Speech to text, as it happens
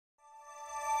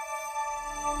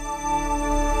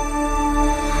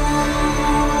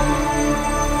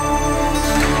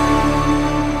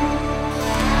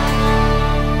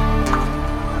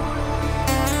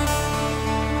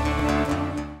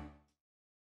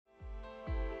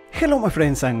Hello my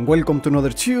friends and welcome to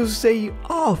another Tuesday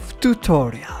of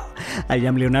tutorial. I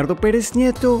am Leonardo Perez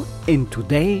Nieto and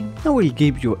today I will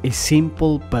give you a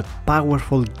simple but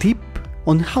powerful tip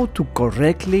on how to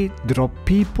correctly draw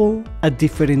people at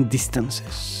different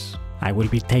distances. I will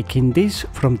be taking this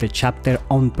from the chapter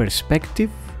on perspective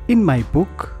in my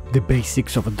book, The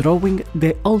Basics of Drawing,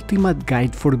 the Ultimate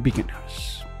Guide for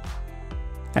Beginners.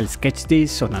 I'll sketch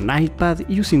this on an iPad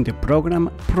using the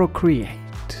program Procreate.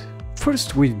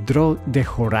 First we draw the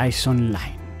horizon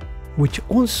line, which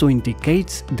also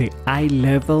indicates the eye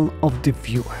level of the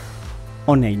viewer.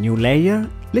 On a new layer,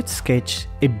 let's sketch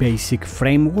a basic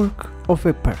framework of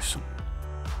a person.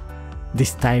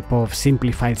 This type of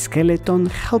simplified skeleton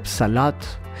helps a lot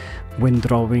when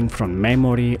drawing from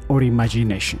memory or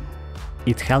imagination.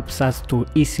 It helps us to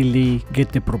easily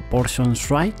get the proportions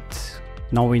right,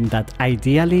 knowing that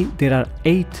ideally there are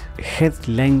 8 head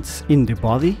lengths in the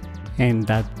body, and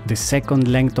that the second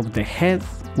length of the head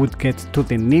would get to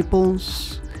the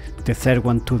nipples, the third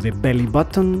one to the belly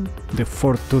button, the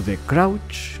fourth to the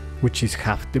crouch, which is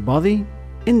half the body,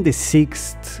 and the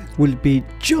sixth will be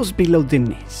just below the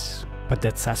knees. But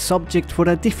that's a subject for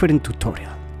a different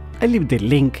tutorial. I'll leave the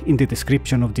link in the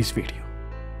description of this video.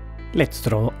 Let's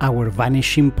draw our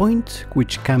vanishing point,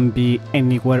 which can be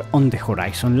anywhere on the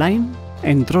horizon line,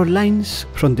 and draw lines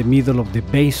from the middle of the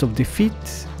base of the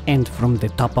feet and from the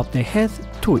top of the head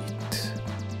to it.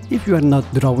 If you are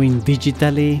not drawing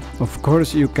digitally, of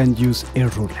course you can use a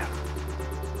ruler.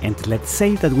 And let's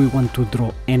say that we want to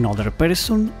draw another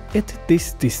person at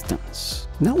this distance.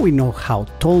 Now we know how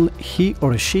tall he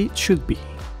or she should be.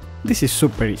 This is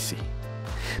super easy.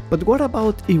 But what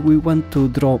about if we want to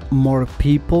draw more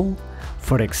people?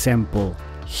 For example,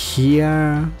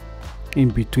 here, in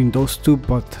between those two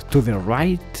but to the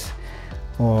right,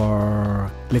 or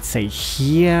let's say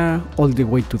here all the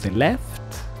way to the left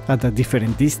at a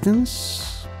different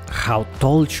distance. How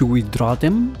tall should we draw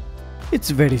them? It's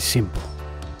very simple.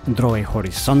 Draw a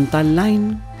horizontal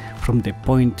line from the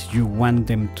point you want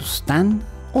them to stand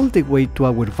all the way to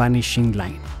our vanishing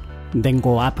line. Then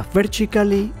go up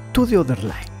vertically to the other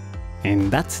line. And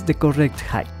that's the correct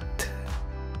height.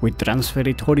 We transfer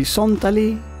it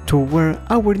horizontally to where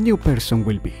our new person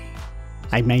will be.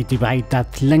 I may divide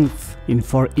that length in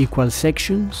 4 equal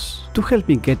sections to help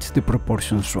me get the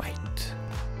proportions right.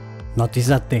 Notice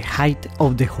that the height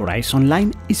of the horizon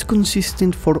line is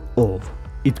consistent for all.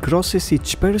 It crosses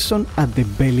each person at the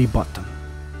belly button.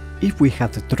 If we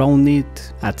had drawn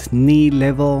it at knee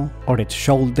level or at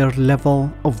shoulder level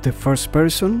of the first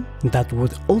person, that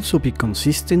would also be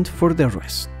consistent for the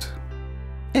rest.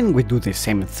 And we do the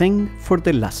same thing for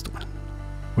the last one.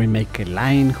 We make a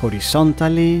line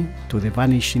horizontally to the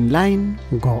vanishing line,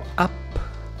 go up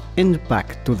and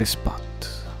back to the spot.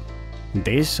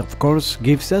 This, of course,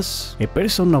 gives us a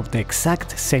person of the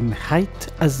exact same height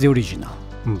as the original,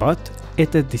 but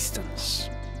at a distance.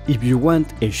 If you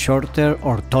want a shorter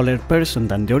or taller person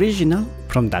than the original,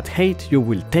 from that height you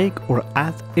will take or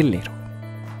add a little.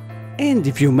 And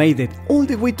if you made it all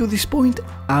the way to this point,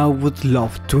 I would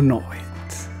love to know it.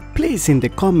 Please in the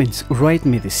comments write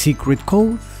me the secret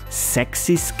code,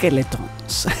 Sexy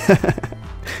Skeletons.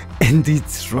 And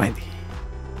it's ready.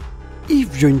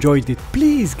 If you enjoyed it,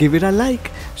 please give it a like,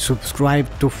 subscribe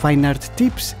to Fine Art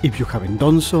Tips if you haven't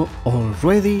done so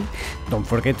already. Don't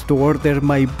forget to order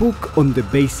my book on the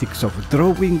basics of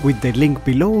drawing with the link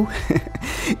below.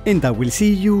 And I will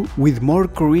see you with more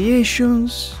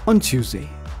creations on Tuesday.